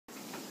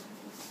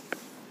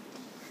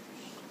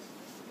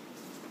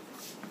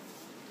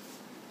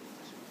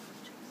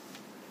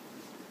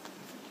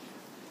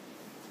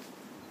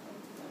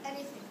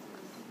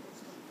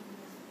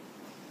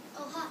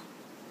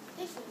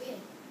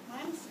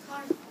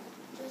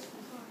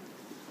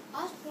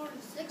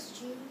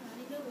June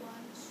 1901,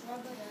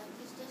 Surabaya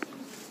is the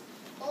Simpsons,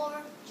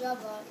 or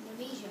Java,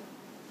 Indonesia.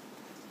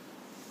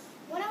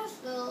 When I was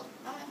little,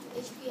 I went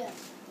to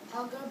HPS,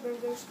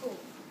 Burger School.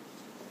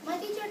 My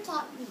teacher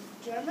taught me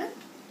German,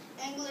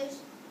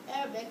 English,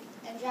 Arabic,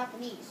 and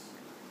Japanese.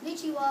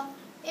 Konnichiwa,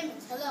 it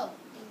means hello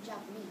in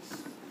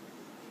Japanese.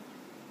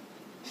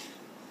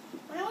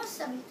 When I was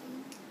 17,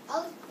 I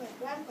left my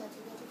grandpa to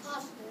go to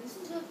college at the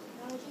Institute of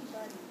Technology in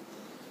Sukarno.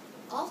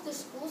 All of the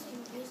schools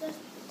in Indonesia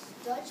speaks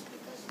Dutch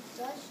because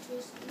Dutch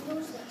treats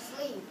English like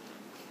slave.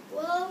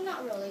 Well,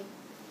 not really.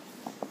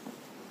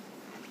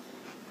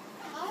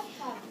 I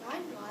have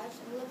 9 wives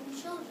and 11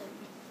 children.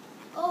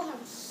 Oh,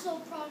 I'm so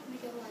proud to be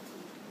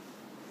lucky.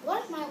 One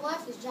of my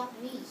wives is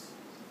Japanese,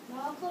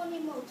 Naoko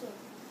Nimoto,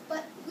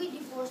 but we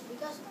divorced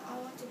because I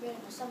want to marry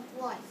my son's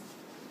wife.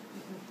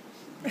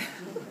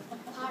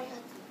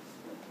 Ariati.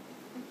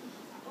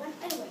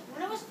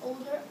 When I was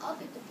older, I'll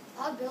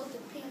build the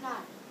P9,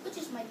 which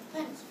is my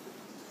defense,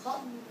 to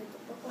help me with the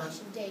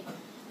proportion date.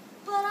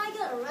 But I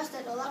got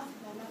arrested along with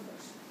my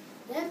numbers.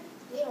 Then,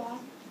 later on,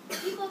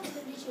 people of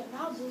Indonesia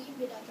now believe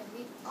that I can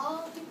read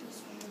all the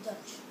pieces from the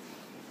Dutch.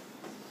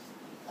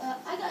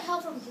 I got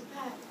help from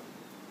Japan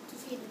to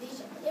free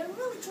Indonesia, but they're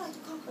really trying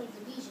to conquer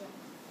Indonesia.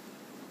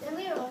 Then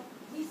later on,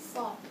 we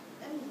fought,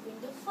 and we win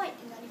the fight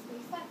in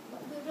 1945,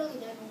 but we really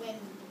didn't win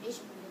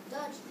Indonesia from the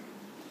Dutch.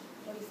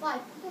 45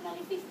 until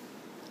 1950,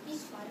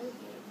 peace finally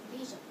gave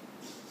Indonesia.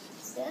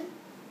 Then,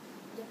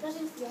 the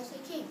president of the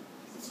USA came.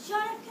 It's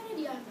John F.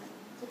 Kennedy I met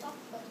to talk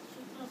about the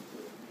treatment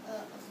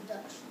of the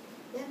Dutch.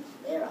 Then,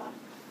 later on,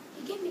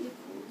 he gave me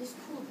these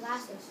cool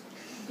glasses.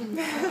 And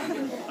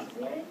I'm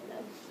wearing it,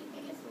 I'm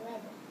keeping it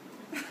forever.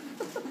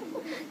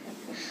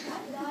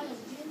 I died on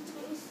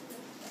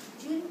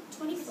June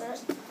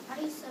 21st,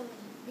 1970,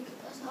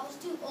 because I was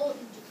too old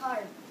in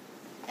Jakarta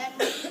and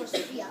waiting for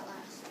Sophia at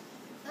last.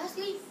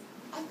 Lastly,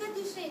 I've got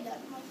to say that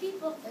my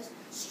people is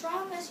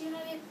strong as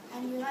united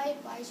and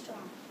united by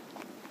strong.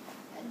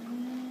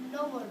 And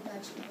no more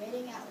Dutch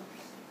invading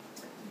Atlas.